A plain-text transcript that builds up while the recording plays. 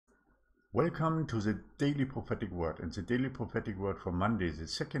Welcome to the Daily Prophetic Word, and the Daily Prophetic Word for Monday, the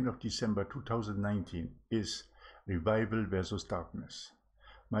 2nd of December 2019 is Revival versus Darkness.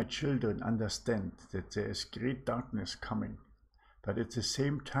 My children, understand that there is great darkness coming, but at the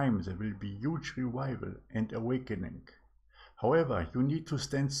same time there will be huge revival and awakening. However, you need to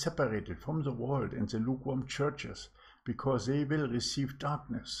stand separated from the world and the lukewarm churches, because they will receive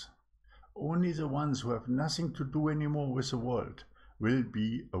darkness. Only the ones who have nothing to do anymore with the world will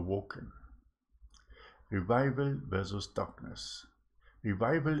be awoken. Revival versus darkness.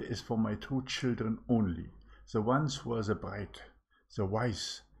 Revival is for my true children only, the ones who are the bright, the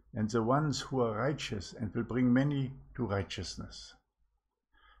wise, and the ones who are righteous and will bring many to righteousness.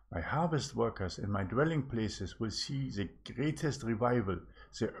 My harvest workers and my dwelling places will see the greatest revival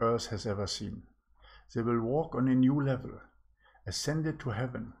the earth has ever seen. They will walk on a new level, ascended to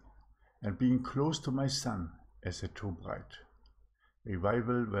heaven, and being close to my Son as a true bride.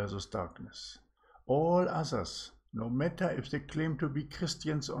 Revival versus darkness. All others, no matter if they claim to be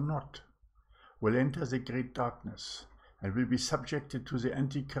Christians or not, will enter the great darkness and will be subjected to the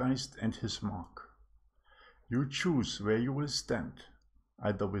Antichrist and his mark. You choose where you will stand,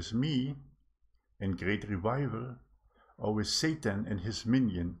 either with me in great revival or with Satan and his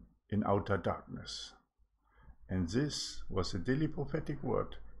minion in outer darkness. And this was the Daily Prophetic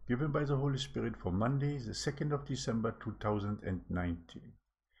Word given by the Holy Spirit for Monday, the 2nd of December 2019.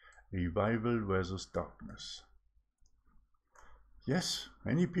 Revival versus darkness. Yes,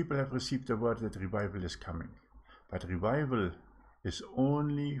 many people have received the word that revival is coming, but revival is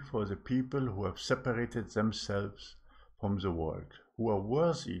only for the people who have separated themselves from the world, who are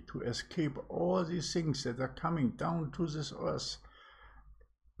worthy to escape all these things that are coming down to this earth,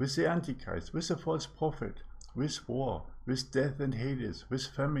 with the Antichrist, with the false prophet, with war, with death and Hades, with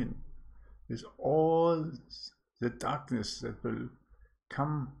famine, with all the darkness that will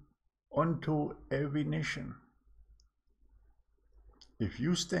come onto every nation. If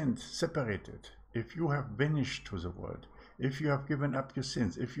you stand separated, if you have vanished to the world, if you have given up your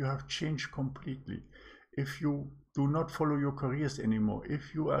sins, if you have changed completely, if you do not follow your careers anymore,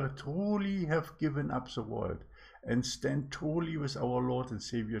 if you are truly have given up the world and stand truly with our Lord and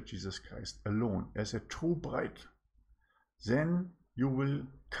Savior Jesus Christ alone as a true bride, then you will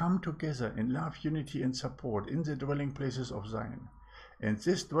come together in love, unity and support in the dwelling places of Zion. And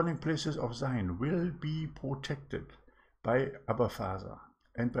these dwelling places of Zion will be protected by Abba Father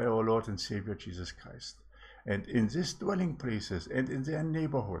and by our Lord and Savior Jesus Christ. And in these dwelling places and in their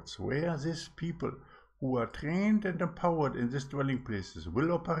neighborhoods, where these people who are trained and empowered in these dwelling places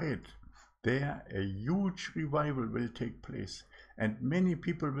will operate, there a huge revival will take place, and many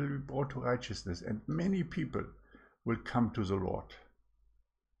people will be brought to righteousness, and many people will come to the Lord.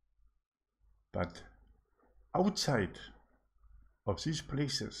 But outside of these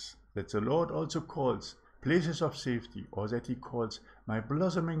places that the Lord also calls places of safety, or that he calls my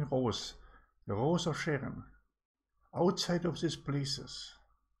blossoming rose, the rose of Sharon, outside of these places,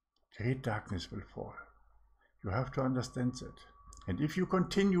 great darkness will fall. You have to understand that. And if you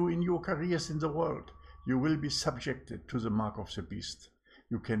continue in your careers in the world, you will be subjected to the mark of the beast.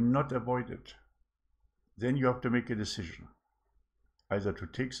 You cannot avoid it. Then you have to make a decision, either to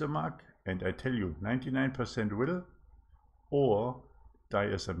take the mark, and I tell you 99% will, or die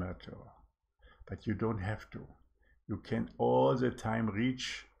as a martyr. But you don't have to. You can all the time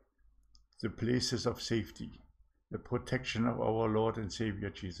reach the places of safety, the protection of our Lord and Savior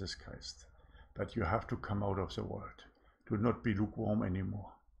Jesus Christ. But you have to come out of the world. Do not be lukewarm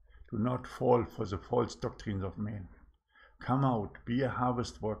anymore. Do not fall for the false doctrines of men. Come out, be a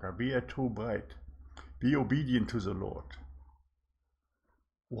harvest worker, be a true bride, be obedient to the Lord.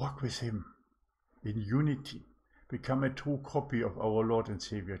 Walk with him in unity. Become a true copy of our Lord and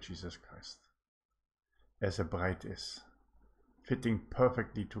Savior Jesus Christ, as a bride is, fitting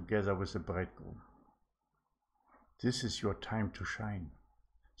perfectly together with the bridegroom. This is your time to shine.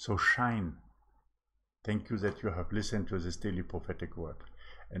 So shine. Thank you that you have listened to this daily prophetic word,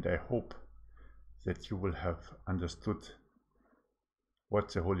 and I hope that you will have understood what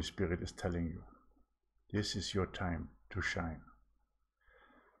the Holy Spirit is telling you. This is your time to shine.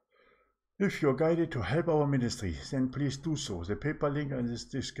 If you're guided to help our ministry, then please do so. The PayPal link in this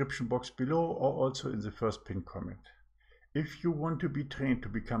description box below, or also in the first pinned comment. If you want to be trained to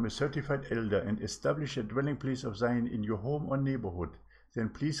become a certified elder and establish a dwelling place of Zion in your home or neighborhood, then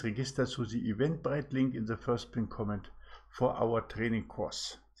please register through the Eventbrite link in the first pinned comment for our training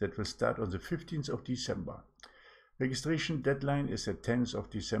course that will start on the 15th of December. Registration deadline is the 10th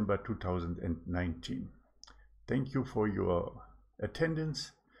of December 2019. Thank you for your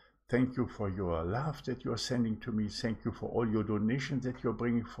attendance. Thank you for your love that you are sending to me. Thank you for all your donations that you're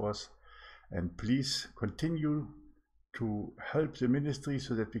bringing forth. And please continue to help the ministry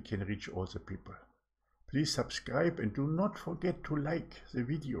so that we can reach all the people. Please subscribe and do not forget to like the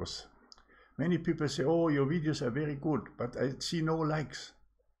videos. Many people say, oh, your videos are very good, but I see no likes.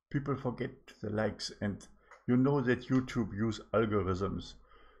 People forget the likes, and you know that YouTube use algorithms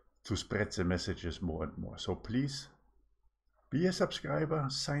to spread the messages more and more. So please be a subscriber,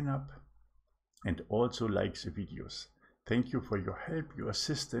 sign up, and also like the videos. Thank you for your help, your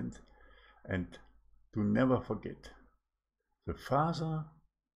assistance, and do never forget, the Father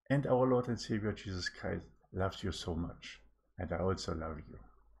and our Lord and Savior Jesus Christ loves you so much, and I also love you.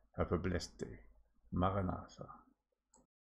 Have a blessed day. Maranatha.